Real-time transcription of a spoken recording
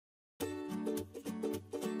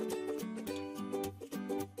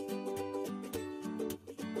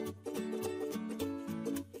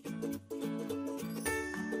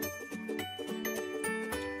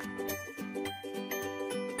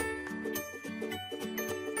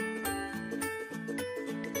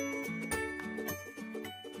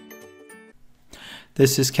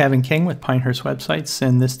This is Kevin King with Pinehurst Websites,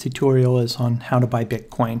 and this tutorial is on how to buy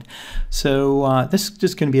Bitcoin. So this is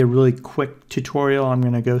just going to be a really quick tutorial. I'm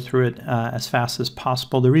going to go through it as fast as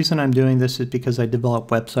possible. The reason I'm doing this is because I develop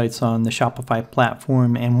websites on the Shopify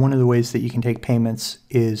platform, and one of the ways that you can take payments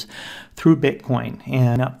is through Bitcoin,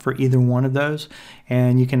 and up for either one of those,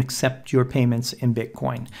 and you can accept your payments in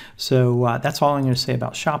Bitcoin. So that's all I'm going to say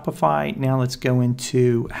about Shopify. Now let's go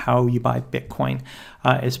into how you buy Bitcoin.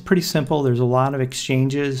 It's pretty simple. There's a lot of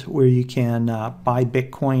exchanges where you can buy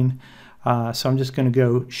Bitcoin. So I'm just going to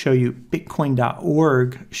go show you.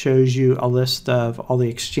 Bitcoin.org shows you a list of all the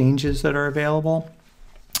exchanges that are available.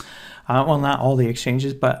 Well, not all the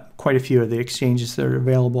exchanges, but quite a few of the exchanges that are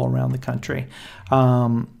available around the country.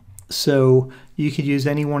 So you could use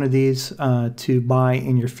any one of these to buy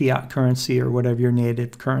in your fiat currency or whatever your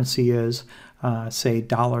native currency is, say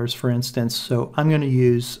dollars, for instance. So I'm going to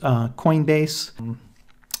use Coinbase.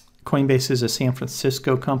 Coinbase is a San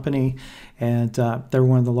Francisco company, and they're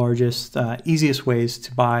one of the largest, easiest ways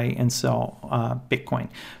to buy and sell Bitcoin.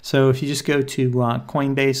 So if you just go to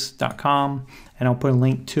coinbase.com, and I'll put a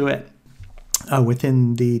link to it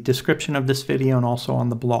within the description of this video and also on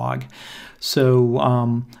the blog.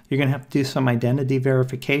 So you're going to have to do some identity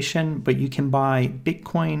verification, but you can buy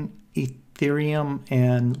Bitcoin, Ethereum,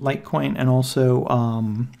 and Litecoin, and also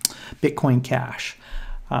Bitcoin Cash.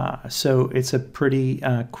 So it's a pretty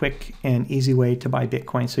quick and easy way to buy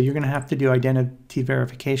Bitcoin. So you're going to have to do identity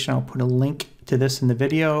verification. I'll put a link to this in the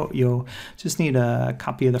video. You'll just need a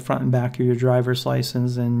copy of the front and back of your driver's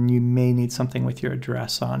license, and you may need something with your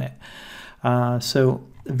address on it. So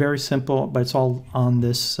very simple, but it's all on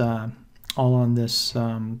this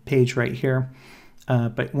page right here.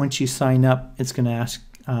 But once you sign up, it's going to ask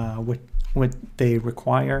what they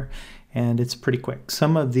require, and it's pretty quick.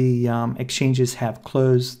 Some of the exchanges have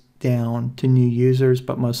closed down to new users,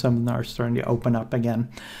 but most of them are starting to open up again.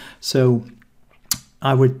 So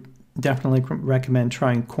I would definitely recommend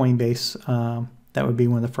trying Coinbase. That would be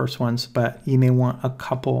one of the first ones, but you may want a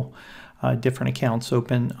couple different accounts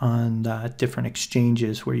open on different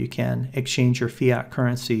exchanges where you can exchange your fiat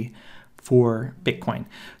currency for Bitcoin.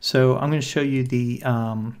 So I'm going to show you the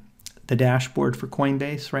dashboard for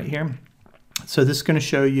Coinbase right here. So this is going to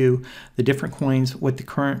show you the different coins, what the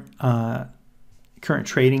current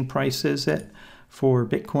trading price is for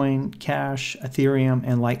Bitcoin, Cash, Ethereum,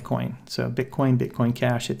 and Litecoin. So Bitcoin, Bitcoin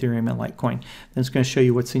Cash, Ethereum, and Litecoin. Then it's going to show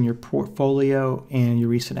you what's in your portfolio and your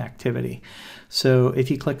recent activity. So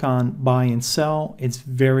if you click on buy and sell, it's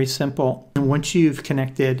very simple. And once you've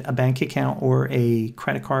connected a bank account or a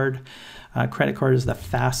credit card is the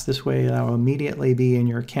fastest way. That will immediately be in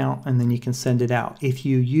your account, and then you can send it out. If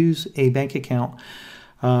you use a bank account,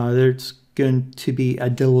 there's going to be a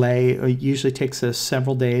delay. It usually takes us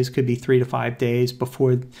several days, could be 3 to 5 days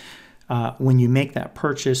before when you make that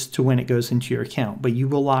purchase to when it goes into your account. But you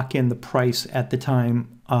will lock in the price at the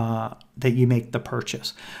time that you make the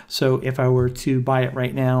purchase. So if I were to buy it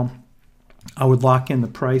right now, I would lock in the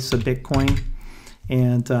price of Bitcoin.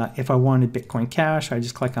 And if I wanted Bitcoin Cash, I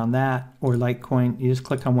just click on that, or Litecoin, you just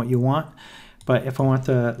click on what you want. But if I want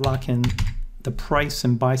to lock in the price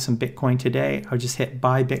and buy some Bitcoin today, I'll just hit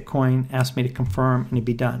buy Bitcoin, ask me to confirm, and it'd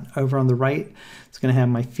be done. Over on the right, it's going to have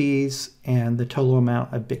my fees and the total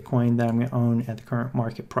amount of Bitcoin that I'm going to own at the current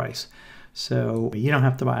market price. So you don't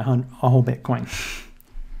have to buy a whole Bitcoin.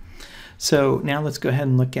 So now let's go ahead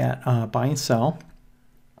and look at buy and sell.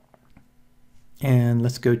 And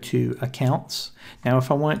let's go to accounts. Now,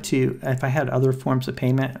 if I had other forms of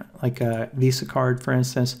payment, like a Visa card, for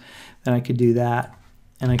instance, then I could do that,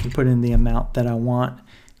 and I can put in the amount that I want,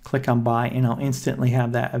 click on buy, and I'll instantly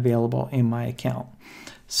have that available in my account.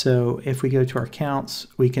 So if we go to our accounts,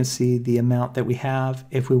 we can see the amount that we have.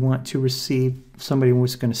 If we want to receive, somebody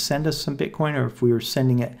was going to send us some Bitcoin, or if we were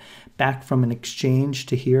sending it back from an exchange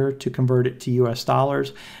to here to convert it to US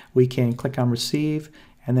dollars, we can click on receive,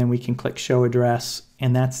 and then we can click show address,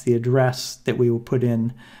 and that's the address that we will put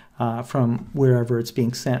in from wherever it's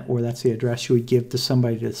being sent, or that's the address you would give to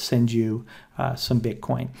somebody to send you some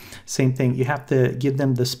Bitcoin. Same thing, you have to give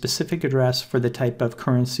them the specific address for the type of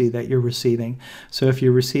currency that you're receiving. So if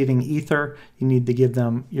you're receiving Ether, you need to give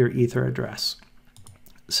them your Ether address.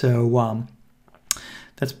 So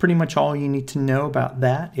that's pretty much all you need to know about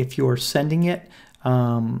that. If you're sending it,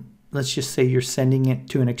 let's just say you're sending it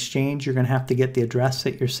to an exchange, you're going to have to get the address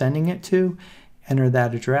that you're sending it to, enter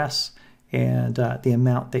that address and the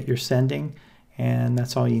amount that you're sending, and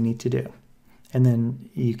that's all you need to do. And then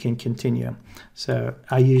you can continue. So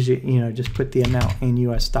I usually, just put the amount in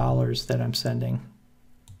US dollars that I'm sending.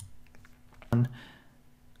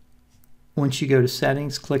 once you go to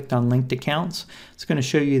settings, click on linked accounts. It's going to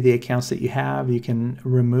show you the accounts that you have. You can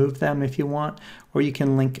remove them if you want, or you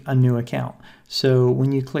can link a new account. So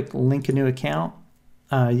when you click link a new account,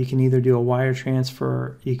 you can either do a wire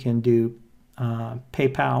transfer, you can do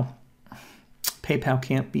PayPal. PayPal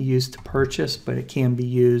can't be used to purchase, but it can be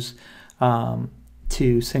used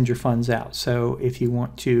to send your funds out. So if you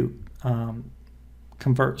want to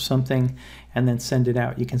convert something and then send it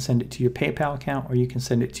out, you can send it to your PayPal account, or you can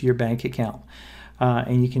send it to your bank account.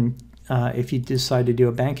 And you can, if you decide to do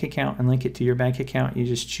a bank account and link it to your bank account, you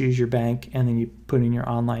just choose your bank and then you put in your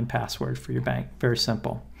online password for your bank. Very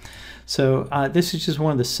simple. So this is just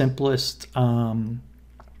one of the simplest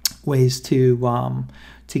ways to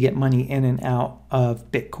get money in and out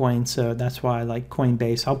of Bitcoin. So that's why I like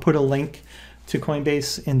Coinbase. I'll put a link to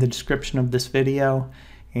Coinbase in the description of this video.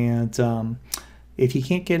 And if you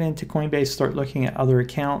can't get into Coinbase, start looking at other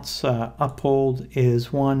accounts. Uphold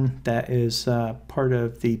is one that is part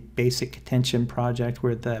of the Basic Attention Project,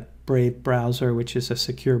 where the Brave browser, which is a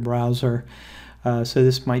secure browser. So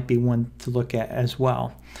this might be one to look at as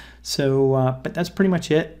well. So, but that's pretty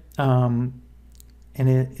much it. And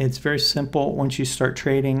it's very simple once you start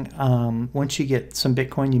trading. Once you get some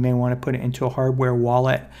Bitcoin, you may want to put it into a hardware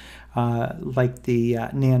wallet like the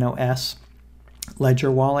Nano S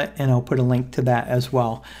Ledger wallet, and I'll put a link to that as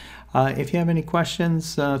well. If you have any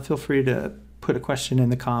questions, feel free to put a question in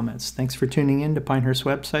the comments. Thanks for tuning in to Pinehurst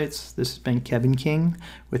Websites. This has been Kevin King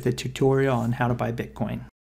with a tutorial on how to buy Bitcoin.